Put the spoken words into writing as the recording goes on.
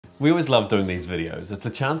We always love doing these videos. It's a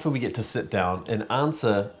chance where we get to sit down and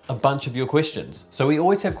answer a bunch of your questions. So we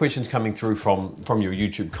always have questions coming through from your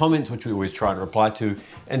YouTube comments, which we always try and reply to,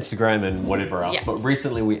 Instagram and whatever else. Yeah. But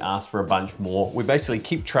recently we asked for a bunch more. We basically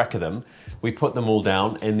keep track of them. We put them all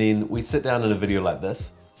down and then we sit down in a video like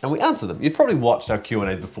this and we answer them. You've probably watched our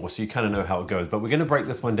Q&As before, so you kind of know how it goes, but we're gonna break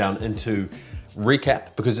this one down into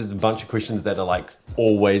recap because there's a bunch of questions that are like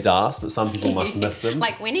always asked, but some people must miss them.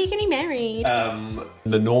 Like, when are you getting married?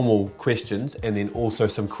 The normal questions, and then also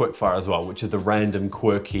some quickfire as well, which are the random,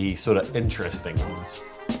 quirky, sort of interesting ones.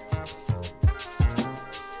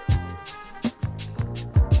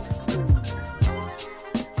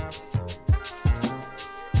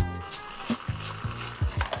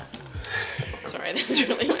 Sorry, that's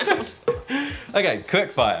really loud. Okay,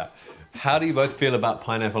 quickfire. How do you both feel about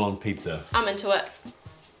pineapple on pizza? I'm into it.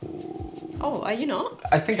 Oh, are you not?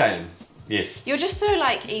 I think I am, yes. You're just so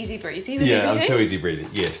like easy breezy with everything. Yeah, I'm too easy breezy,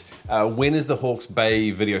 yes. When is the Hawke's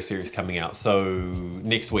Bay video series coming out? So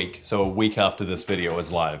next week, so a week after this video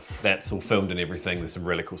is live. That's all filmed and everything. There's some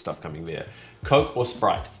really cool stuff coming there. Coke or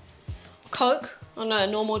Sprite? Coke on a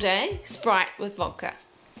normal day, Sprite with vodka.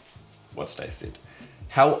 What Stacey said.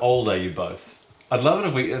 How old are you both? I'd love it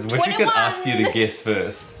if we could ask you to guess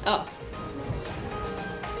first. Oh.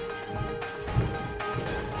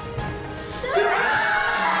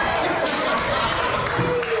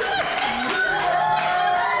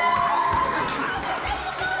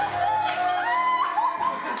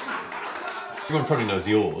 Everyone probably knows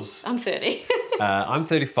yours. I'm 30. I'm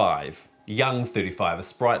 35. Young 35, a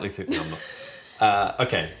sprightly 30 number.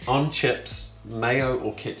 Okay, on chips, mayo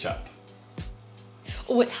or ketchup?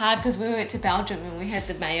 Oh, it's hard because we went to Belgium and we had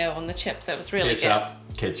the mayo on the chips. It was really good.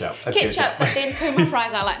 Ketchup. Ketchup, but then Kuma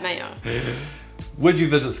fries, I like mayo. Would you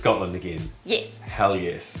visit Scotland again? Yes. Hell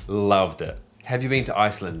yes. Loved it. Have you been to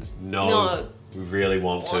Iceland? No. We really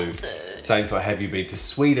want to. Same for have you been to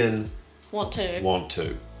Sweden? Want to. Want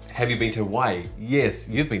to. Have you been to Hawaii? Yes,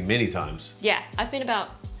 you've been many times. Yeah, I've been about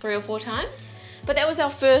 3 or 4 times. But that was our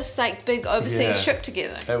first like big overseas trip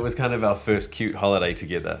together. It was kind of our first cute holiday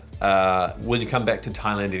together. Will you come back to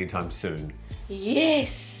Thailand anytime soon?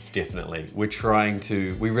 Yes. Definitely. We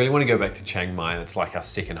really want to go back to Chiang Mai. It's like our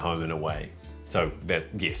second home in a way. So that,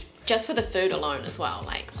 yes. Just for the food alone as well.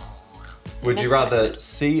 Like, would you rather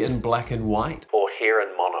see in black and white or hear in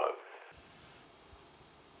mono?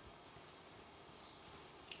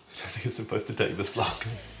 I don't think it's supposed to take this long.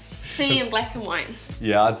 See in black and white.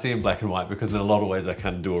 Yeah, I'd see in black and white because in a lot of ways I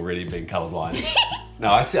kind of do already being colorblind. No,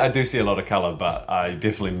 I do see a lot of color, but I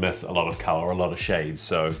definitely miss a lot of color, a lot of shades.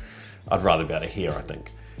 So I'd rather be able to hear, I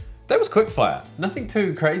think. That was quickfire. Nothing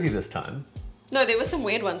too crazy this time. No, there were some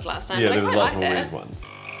weird ones last time. Yeah, but there was lots of weird ones.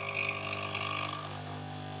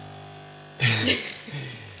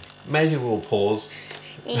 Maybe we'll pause.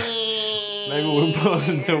 Maybe we'll pause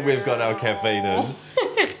until we've got our caffeine in.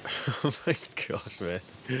 Oh my gosh, man.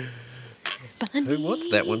 Bunny. What's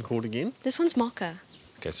that one called again? This one's mocha.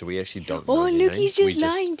 Okay, so we actually don't know look, names. He's just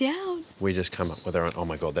lying down. We just come up with our own. Oh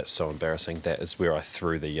my god, that's so embarrassing. That is where I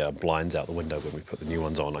threw the blinds out the window when we put the new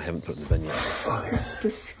ones on. I haven't put them in yet. It's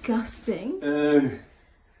disgusting. You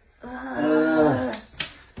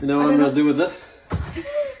know what I'm gonna do with this?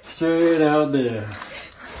 Straight out there.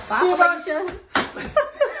 Bye, Russia.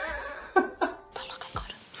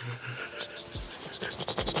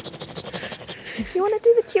 You want to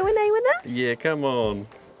do the Q&A with us? Yeah, come on.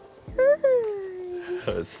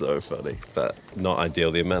 It's so funny, but not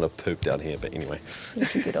ideal. The amount of poop down here, but anyway. You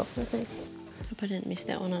should get off with it. Hope I didn't mess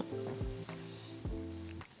that one up.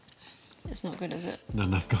 It's not good, is it? Not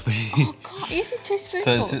enough coffee. Oh God, you're using 2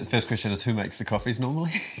 spoonfuls. So the first question is, who makes the coffees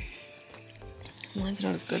normally? Mine's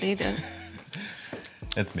not as good either.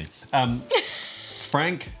 That's me.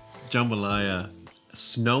 Frank, jambalaya,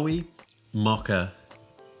 snowy, mocha,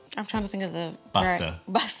 I'm trying to think of the... Buster.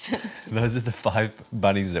 Buster. Those are the 5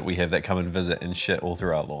 bunnies that we have that come and visit and shit all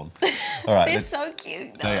through our lawn. All right. They're so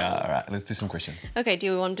cute, though. They are. All right, let's do some questions. Okay,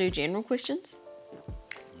 do we want to do general questions?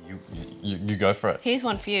 You go for it. Here's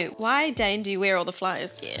one for you. Why, Dane, do you wear all the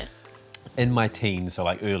Flyers gear? In my teens, so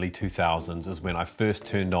like early 2000s, is when I first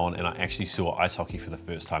turned on and I actually saw ice hockey for the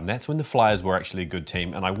first time. That's when the Flyers were actually a good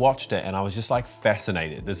team, and I watched it and I was just like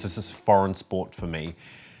fascinated. This is this foreign sport for me.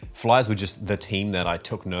 Flyers were just the team that I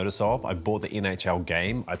took notice of. I bought the NHL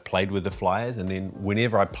game, I played with the Flyers, and then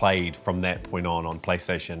whenever I played from that point on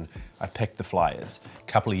PlayStation, I picked the Flyers. A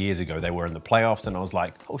couple of years ago, they were in the playoffs and I was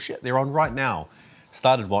like, oh shit, they're on right now.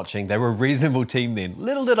 Started watching, they were a reasonable team then.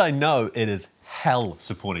 Little did I know, it is hell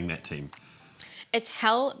supporting that team. It's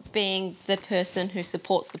hell being the person who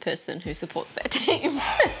supports that team.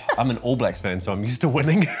 I'm an All Blacks fan, so I'm used to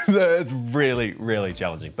winning. So it's really, really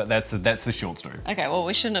challenging. But that's the short story. Okay, well,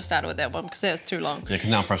 we shouldn't have started with that one because that was too long. Yeah, because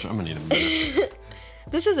now I'm frustrated. I'm gonna need a minute.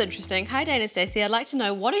 This is interesting. Hi, Dane and Stacey. I'd like to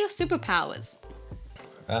know, what are your superpowers?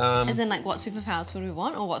 As in, like, what superpowers would we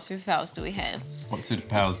want, or what superpowers do we have? What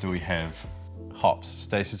superpowers do we have? Hops.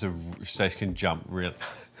 Stacey can jump really.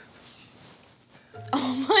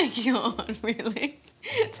 Oh my god, really?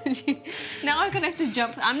 Now I'm gonna have to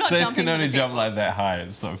jump. I'm not jumping. Stacey can only jump like that high.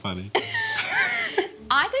 It's so funny.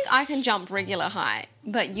 I think I can jump regular height,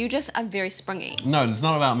 but you just are very springy. No, it's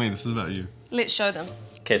not about me. This is about you. Let's show them.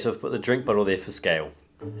 Okay, so I've put the drink bottle there for scale.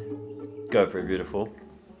 Go for it, beautiful.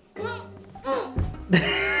 Like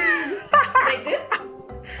this?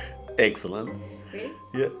 Excellent. Ready?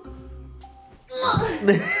 Yeah.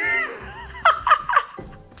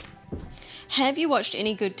 Have you watched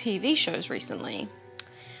any good TV shows recently?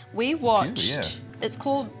 We watched, it's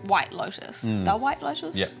called White Lotus. The White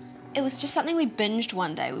Lotus? Yeah. It was just something we binged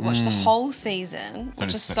one day. We watched the whole season,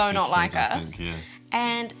 which is so not like us. Yeah.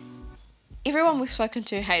 And everyone we've spoken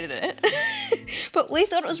to hated it. But we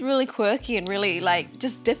thought it was really quirky and really, like,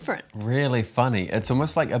 just different. Really funny. It's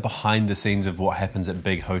almost like a behind the scenes of what happens at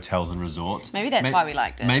big hotels and resorts. Maybe that's why we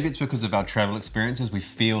liked it. Maybe it's because of our travel experiences. We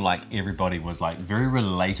feel like everybody was like very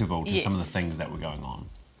relatable to some of the Yes. things that were going on.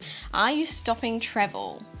 Are you stopping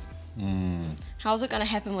travel? How's it going to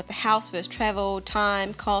happen with the house versus travel,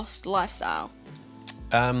 time, cost, lifestyle?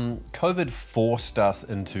 COVID forced us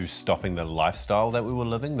into stopping the lifestyle that we were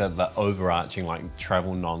living, the overarching like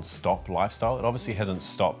travel non-stop lifestyle. It obviously hasn't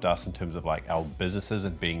stopped us in terms of like our businesses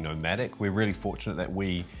and being nomadic. We're really fortunate that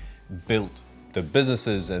we built the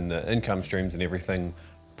businesses and the income streams and everything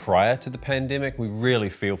prior to the pandemic. We really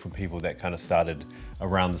feel for people that kind of started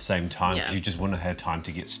around the same time because you just wouldn't have had time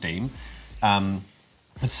to get steam.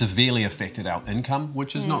 It severely affected our income,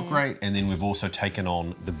 which is not great. And then we've also taken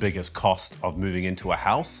on the biggest cost of moving into a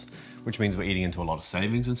house, which means we're eating into a lot of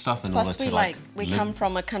savings and stuff. In Plus, order to, we come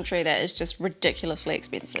from a country that is just ridiculously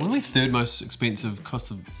expensive. What are we third most expensive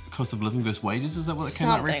cost of living versus wages? Is that what it came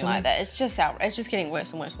out recently? Something like that. It's just getting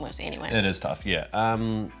worse and worse and worse anyway. It is tough, yeah.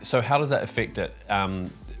 So how does that affect it?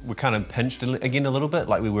 We're kind of pinched again a little bit,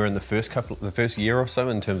 like we were in the first year or so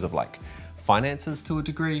in terms of like finances to a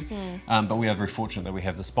degree, but we are very fortunate that we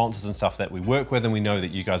have the sponsors and stuff that we work with, and we know that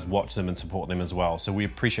you guys watch them and support them as well. So we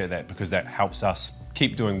appreciate that because that helps us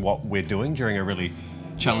keep doing what we're doing during a really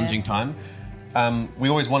challenging time. We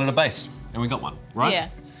always wanted a base, and we got one, right? Yeah.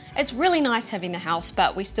 It's really nice having the house,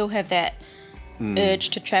 but we still have that urge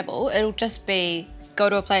to travel. It'll just be go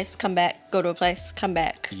to a place, come back, go to a place, come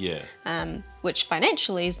back. Yeah. Which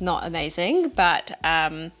financially is not amazing, but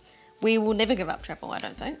we will never give up travel, I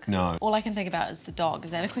don't think. No. All I can think about is the dog. Is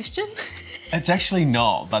that a question? It's actually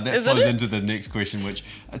not, but that Isn't flows it? into the next question, which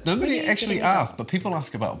nobody actually asked, but people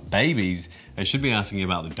ask about babies. They should be asking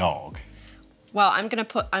about the dog. Well, I'm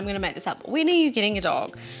gonna make this up. When are you getting a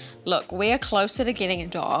dog? Look, we're closer to getting a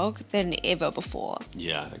dog than ever before.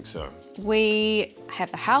 Yeah, I think so. We have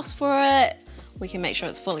the house for it. We can make sure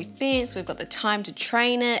it's fully fenced. We've got the time to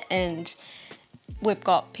train it, and we've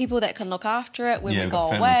got people that can look after it when we go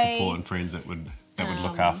family away. support and friends that would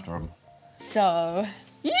look after them. So,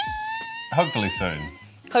 yeah. Hopefully soon.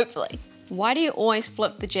 Hopefully. Why do you always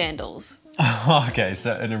flip the jandals? Okay,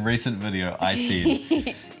 so in a recent video I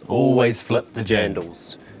said, always flip the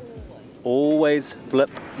jandals. Always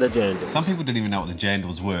flip the jandals. Some people didn't even know what the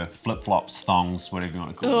jandals were. Flip-flops, thongs, whatever you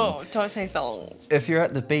want to call them. Oh, don't say thongs. If you're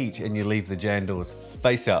at the beach and you leave the jandals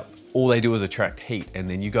face up, all they do is attract heat, and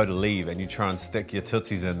then you go to leave and you try and stick your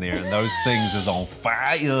tootsies in there and those things is on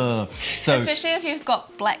fire. So, especially if you've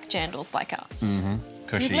got black jandals like us.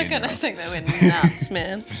 cushy People are gonna anyway. think that we're nuts,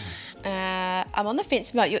 man. I'm on the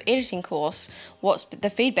fence about your editing course. What's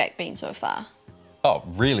the feedback been so far? Oh,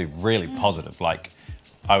 really, really positive. Like,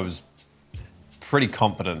 I was pretty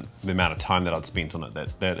confident the amount of time that I'd spent on it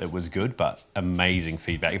that it was good, but amazing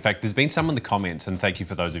feedback. In fact, there's been some in the comments, and thank you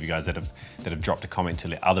for those of you guys that have dropped a comment to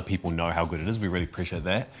let other people know how good it is. We really appreciate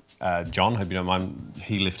that. John, hope you don't mind,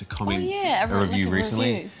 he left a comment, a review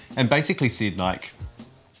recently, and basically said like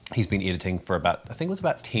he's been editing for about, I think it was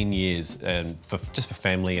about 10 years, and just for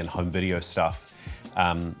family and home video stuff.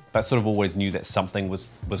 But sort of always knew that something was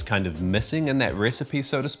kind of missing in that recipe,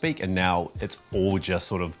 so to speak, and now it's all just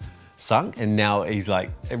sort of sunk, and now he's like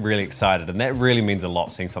really excited, and that really means a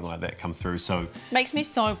lot seeing something like that come through. So makes me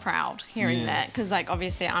so proud hearing that, because like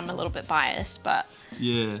obviously I'm a little bit biased, but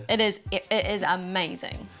yeah, it is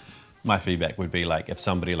amazing. My feedback would be like if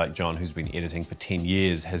somebody like John, who's been editing for 10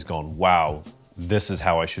 years, has gone, wow, this is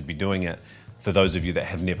how I should be doing it. For those of you that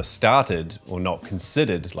have never started or not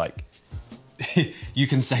considered, like, you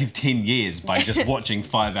can save 10 years by just watching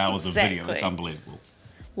 5 hours of video. Exactly. It's unbelievable.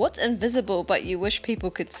 What's invisible but you wish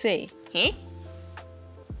people could see? Huh?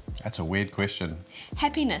 That's a weird question.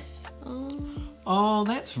 Happiness. Oh,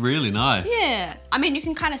 that's really nice. Yeah. I mean, you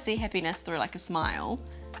can kind of see happiness through like a smile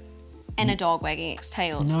and a dog wagging its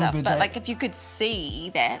tail and stuff. But like if you could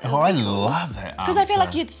see that. Oh, I love that. Because I feel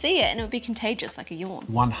like you'd see it and it would be contagious, like a yawn.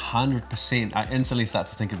 100%. I instantly start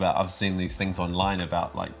to think about, I've seen these things online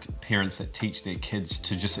about like parents that teach their kids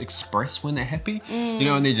to just express when they're happy. You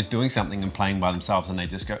know, and they're just doing something and playing by themselves and they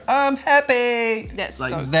just go, I'm happy. That's like,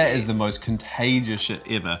 so that cute. is the most contagious shit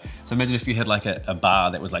ever. So imagine if you had like a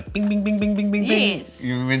bar that was like bing, bing, bing, bing, bing, bing, Yes.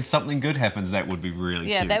 bing. When something good happens, that would be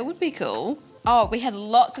really Yeah, cute. that would be cool. Oh, we had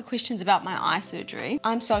lots of questions about my eye surgery.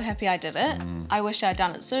 I'm so happy I did it. I wish I'd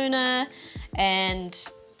done it sooner,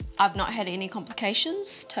 and I've not had any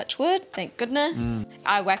complications, touch wood, thank goodness.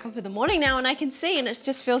 I wake up in the morning now and I can see and it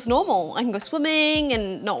just feels normal. I can go swimming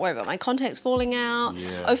and not worry about my contacts falling out.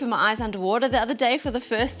 Yeah. Open my eyes underwater the other day for the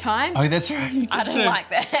first time. Oh, that's right. I don't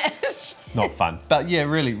like that. Not fun. But yeah,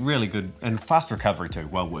 really, really good. And fast recovery too.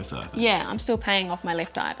 Well worth it, I think. Yeah, I'm still paying off my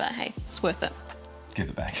left eye, but hey, it's worth it. Give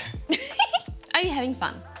it back. Are you having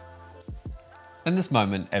fun? In this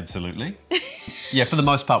moment, absolutely. Yeah, for the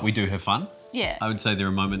most part, we do have fun. Yeah. I would say there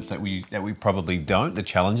are moments that we probably don't, the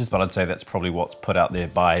challenges, but I'd say that's probably what's put out there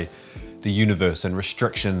by the universe and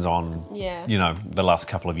restrictions on, you know, the last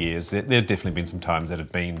couple of years. There have definitely been some times that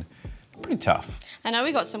have been pretty tough. I know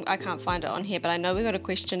we got some, I can't find it on here, but I know we got a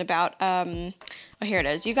question about, oh, here it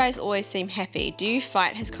is. You guys always seem happy. Do you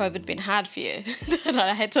fight, has COVID been hard for you? And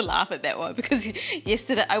I had to laugh at that one because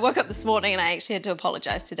yesterday, I woke up this morning and I actually had to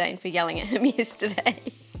apologise to Dane for yelling at him yesterday.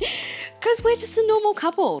 Because we're just a normal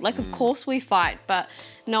couple. Like, of course we fight, but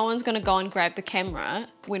no one's going to go and grab the camera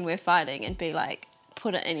when we're fighting and be like,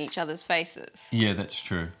 put it in each other's faces. Yeah, that's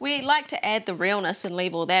true. We like to add the realness and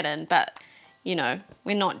leave all that in, but you know,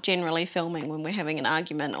 we're not generally filming when we're having an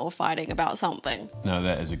argument or fighting about something. No,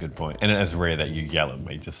 that is a good point. And it is rare that you yell at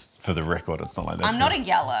me, just for the record. It's not like that. I'm not a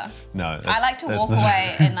yeller. No. I like to walk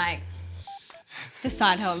away and like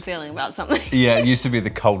decide how I'm feeling about something. Yeah, it used to be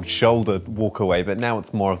the cold shoulder walk away, but now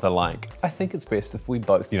it's more of the like, I think it's best if we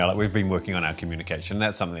both, you know, like we've been working on our communication.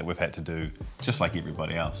 That's something that we've had to do just like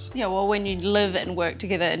everybody else. Yeah, well, when you live and work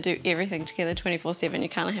together and do everything together 24/7, you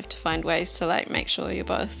kind of have to find ways to like make sure you're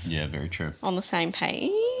both Yeah, very true. on the same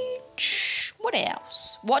page. What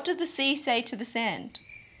else? What did the sea say to the sand?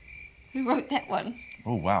 Who wrote that one?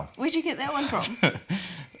 Oh, wow. Where'd you get that one from?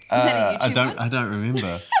 Was that a YouTube one? I don't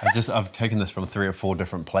remember. I've taken this from 3 or 4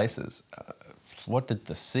 different places. What did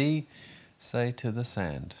the sea say to the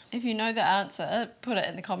sand? If you know the answer, put it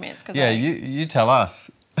in the comments. Cause Yeah, you tell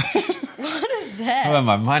us. What is that? Oh,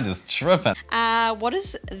 my mind is tripping. What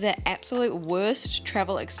is the absolute worst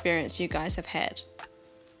travel experience you guys have had?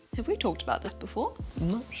 Have we talked about this before? I'm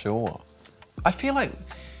not sure. I feel like,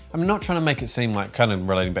 I'm not trying to make it seem like, kind of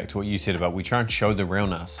relating back to what you said about we try and show the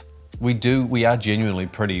realness. We are genuinely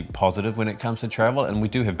pretty positive when it comes to travel, and we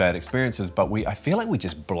do have bad experiences, but I feel like we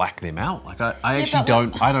just black them out. Like I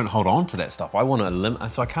don't hold on to that stuff. I want to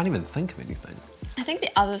eliminate, so I can't even think of anything. I think the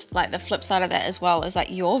other, like the flip side of that as well is like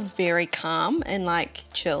you're very calm and like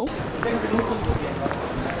chill.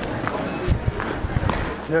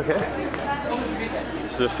 You okay?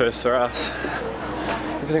 This is a first for us.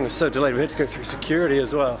 Everything was so delayed, we had to go through security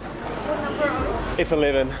as well.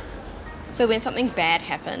 F11. So when something bad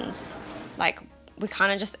happens, like we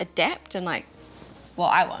kind of just adapt and like, well,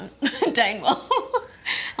 I won't. Dane will.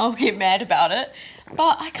 I'll get mad about it.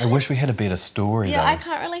 But I wish we had a better story though. Yeah, I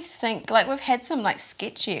can't really think. Like we've had some like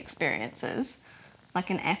sketchy experiences, like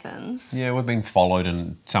in Athens. Yeah, we've been followed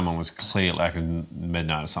and someone was clearly, like in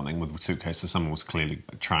midnight or something with suitcases, someone was clearly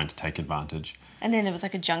trying to take advantage. And then there was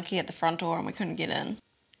like a junkie at the front door and we couldn't get in.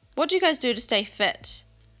 What do you guys do to stay fit?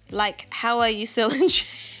 Like, how are you still in shape?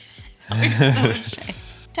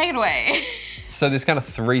 Take it away. So there's kind of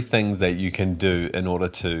 3 things that you can do in order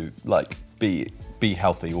to like be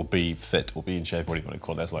healthy or be fit or be in shape, whatever you want to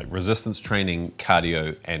call it. That's like resistance training,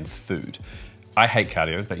 cardio, and food. I hate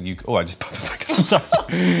cardio, but I just put the fuck, I'm sorry.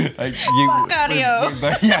 Fuck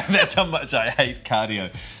cardio. Yeah, that's how much I hate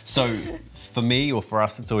cardio. So for me, or for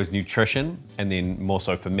us, it's always nutrition, and then more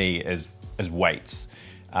so for me is weights.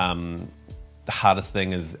 The hardest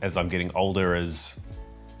thing is, as I'm getting older, is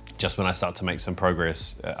just when I start to make some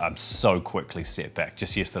progress, I'm so quickly set back.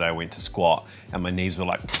 Just yesterday I went to squat and my knees were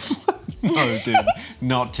like, no dude,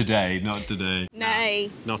 not today, not today.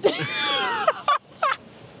 Nay. Not today.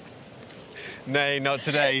 Nay, not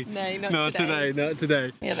today. Nay, not today. Not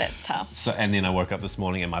today. Yeah, that's tough. So, and then I woke up this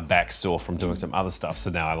morning and my back's sore from doing some other stuff.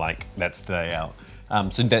 So now that's the day out.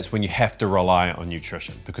 So that's when you have to rely on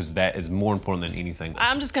nutrition, because that is more important than anything.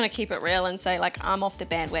 I'm just gonna keep it real and say, like, I'm off the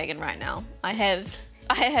bandwagon right now. I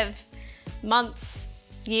have months,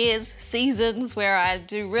 years, seasons where I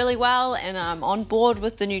do really well and I'm on board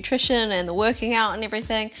with the nutrition and the working out and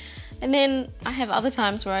everything. And then I have other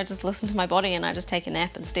times where I just listen to my body and I just take a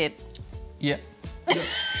nap instead. Yeah.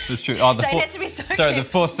 That's true. Oh, Dane has to be so sorry, careful. the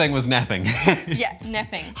fourth thing was napping. Yeah,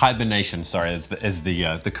 napping. Hibernation, sorry, is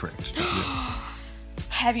the correct term. Yeah.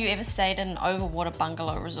 Have you ever stayed in an overwater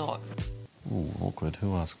bungalow resort? Ooh, awkward.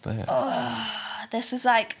 Who asked that? This is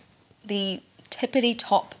like the tippity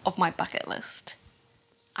top of my bucket list.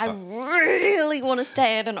 I really want to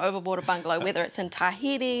stay at an overwater bungalow, whether it's in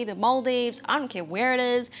Tahiti, the Maldives, I don't care where it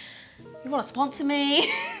is. You want to sponsor me?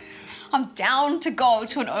 I'm down to go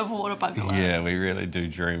to an overwater bungalow. Yeah, we really do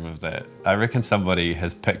dream of that. I reckon somebody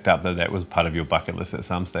has picked up that was part of your bucket list at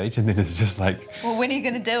some stage, and then it's just like... Well, when are you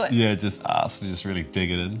going to do it? Yeah, just ask, just really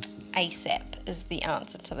dig it in. ASAP is the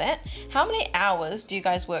answer to that. How many hours do you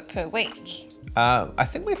guys work per week? I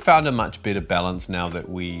think we've found a much better balance now that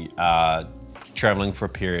we are traveling for a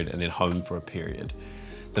period and then home for a period.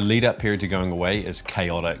 The lead up period to going away is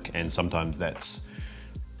chaotic, and sometimes that's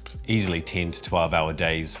easily 10 to 12 hour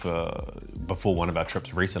days before one of our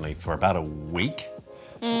trips recently for about a week,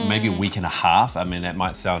 maybe a week and a half. I mean, that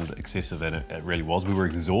might sound excessive, and it really was. We were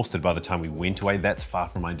exhausted by the time we went away. That's far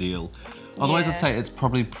from ideal. Otherwise, Yeah. I'd say it's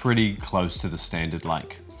probably pretty close to the standard,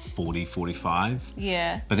 like 40, 45.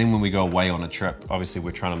 Yeah. But then when we go away on a trip, obviously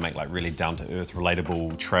we're trying to make like really down-to-earth,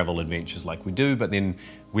 relatable travel adventures like we do, but then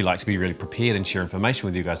we like to be really prepared and share information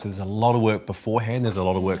with you guys. So there's a lot of work beforehand, there's a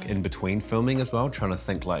lot of work in between filming as well, trying to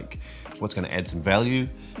think like what's going to add some value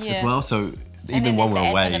as Yeah. well. So And even then while there's we're the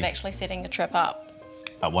admin away, of actually setting the trip up.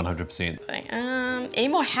 100%. Any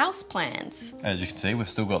more house plans? As you can see, we've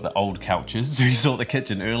still got the old couches. We saw the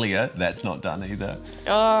kitchen earlier. That's not done either.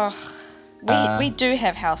 Oh, we do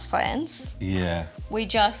have house plans. Yeah. We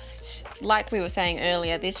just, like we were saying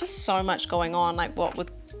earlier, there's just so much going on. Like what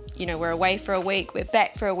with, you know, we're away for a week, we're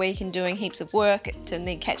back for a week and doing heaps of work, and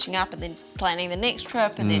then catching up and then planning the next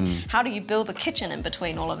trip, and then how do you build a kitchen in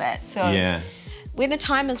between all of that? So Yeah. when the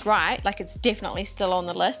time is right, like it's definitely still on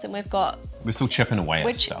the list, and We're still chipping away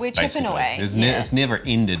at stuff. we're chipping basically. away, It's never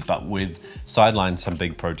ended, but we've sidelined some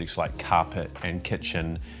big projects like carpet and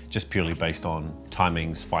kitchen, just purely based on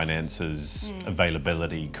timings, finances,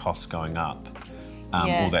 availability, costs going up,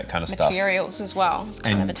 all that kind of stuff. Materials as well. It's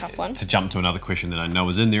kind of a tough one. To jump to another question that I know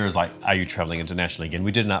is in there is like, are you traveling internationally again?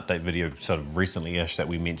 We did an update video sort of recently-ish that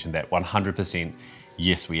we mentioned that 100%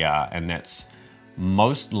 yes we are, and that's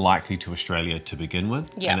most likely to Australia to begin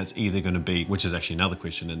with. Yeah. And it's either going to be, which is actually another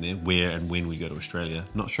question in there, where and when we go to Australia.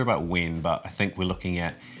 Not sure about when, but I think we're looking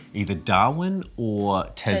at either Darwin or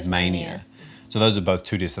Tasmania. So those are both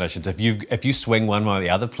two destinations. If you swing one way or the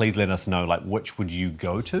other, please let us know, like, which would you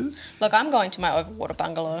go to? Look, I'm going to my overwater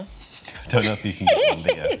bungalow. I don't know if you can get one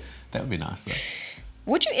there. That would be nice though.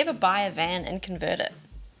 Would you ever buy a van and convert it?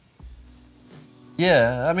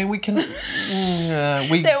 Yeah, I mean, we can.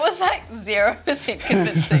 There was like 0%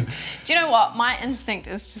 convincing. Do you know what? My instinct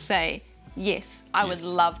is to say, yes, I would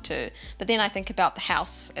love to. But then I think about the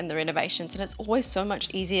house and the renovations, and it's always so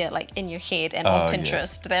much easier, like in your head and on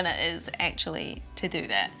Pinterest, than it is actually to do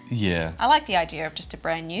that. Yeah. I like the idea of just a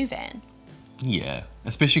brand new van. Yeah,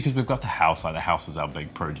 especially because we've got the house. Like the house is our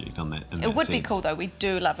big project on that. It would be cool though. We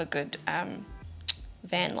do love a good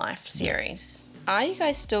van life series. Are you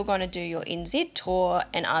guys still going to do your NZ tour,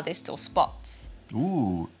 and are there still spots?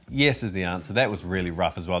 Ooh, yes is the answer. That was really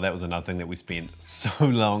rough as well. That was another thing that we spent so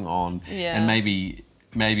long on. Yeah. And maybe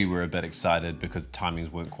we're a bit excited because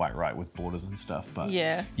timings weren't quite right with borders and stuff. But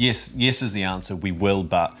Yeah. yes is the answer. We will,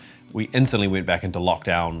 but we instantly went back into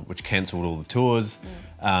lockdown, which cancelled all the tours.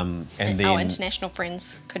 And then our international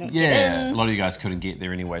friends couldn't get yeah, in. a lot of you guys couldn't get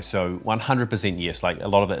there anyway. So 100% yes. Like a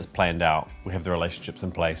lot of it is planned out. We have the relationships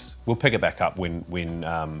in place. We'll pick it back up when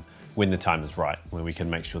the time is right, when we can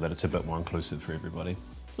make sure that it's a bit more inclusive for everybody.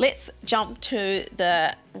 Let's jump to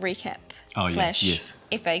the recap slash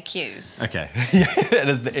FAQs. Okay, it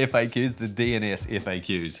is the FAQs, the DNS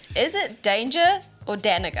FAQs. Is it Danger or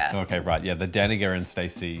Daneger? Okay, right, yeah, the Daneger and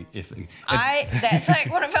Stacey. That's like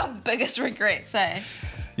one of our biggest regrets, eh?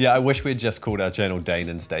 Yeah, I wish we'd just called our channel Dane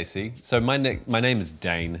and Stacey. So my name is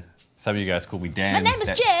Dane. Some of you guys call me Dan. My name is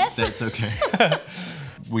Jeff. That's okay.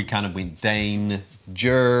 we kind of went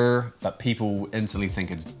Daneger, but people instantly think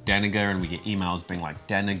it's Daneger, and we get emails being like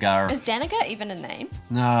Daneger. Is Daneger even a name?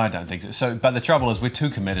 No, I don't think so. So, but the trouble is we're too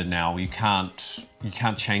committed now. You can't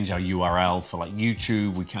change our URL for like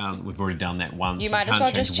YouTube. We've already done that once. You might as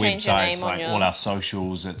well just change your name on like your... all our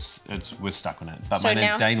socials. We're stuck on it. But So my name's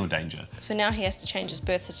now- Dane or Danger. So now he has to change his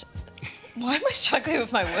birth certificate. Why am I struggling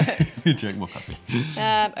with my words? Drink more coffee.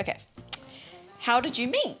 Okay. How did you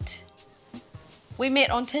meet? We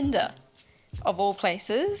met on Tinder, of all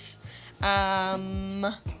places. I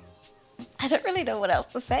don't really know what else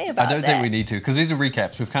to say about that. I don't think we need to, because these are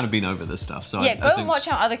recaps. We've kind of been over this stuff. So Yeah, go and watch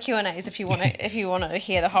our other Q&As if you want to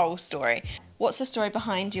hear the whole story. What's the story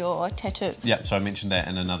behind your tattoo? Yeah, so I mentioned that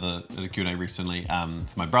in another Q&A recently. For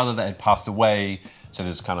my brother that had passed away, so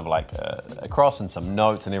there's kind of like a cross and some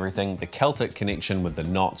notes and everything. The Celtic connection with the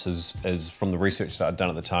knots is from the research that I'd done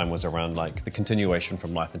at the time, was around like the continuation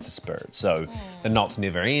from life into spirit. So the knots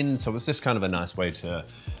never end. So it's just kind of a nice way to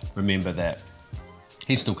remember that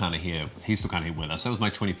he's still kind of here. He's still kind of here with us. That was my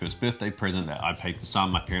 21st birthday present that I paid for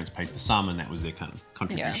some, my parents paid for some, and that was their kind of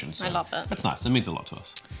contribution. Yeah, so I love it. That's nice. It means a lot to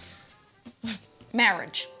us.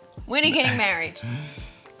 Marriage. When are you getting married?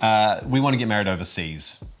 We want to get married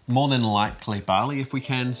overseas. More than likely Bali if we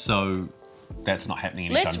can, so that's not happening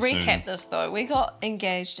anytime soon. Let's recap this though. We got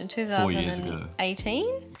engaged in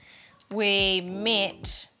 2018. We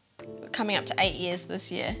met coming up to 8 years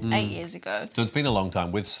this year, 8 years ago. So it's been a long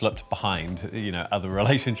time. We've slipped behind, other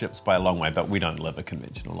relationships by a long way, but we don't live a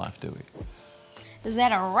conventional life, do we? Is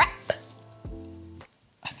that a wrap?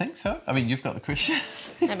 I think so. I mean, you've got the question.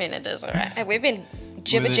 I mean, it is all right. We've been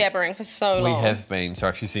jibber-jabbering for so long. We have been.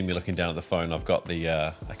 Sorry if you see me looking down at the phone. I've got the,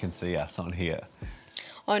 I can see us on here.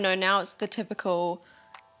 Oh no, now it's the typical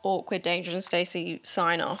awkward Daneger and Stacey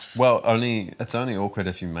sign off. Well, it's only awkward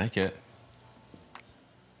if you make it.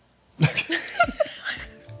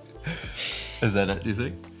 Is that it, do you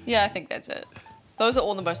think? Yeah, I think that's it. Those are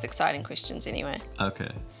all the most exciting questions anyway.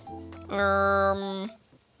 Okay.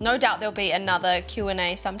 No doubt there'll be another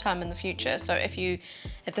Q&A sometime in the future. So if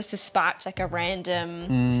this has sparked like a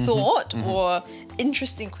random thought or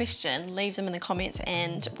interesting question, leave them in the comments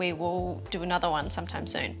and we will do another one sometime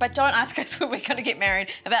soon. But don't ask us when we're going to get married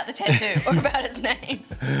about the tattoo or about his name.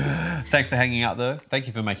 Thanks for hanging out though. Thank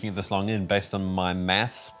you for making it this long in. Based on my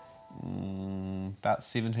maths, about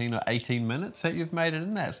 17 or 18 minutes that you've made it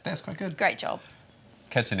in. That's quite good. Great job.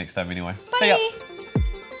 Catch you next time anyway. Bye. See ya.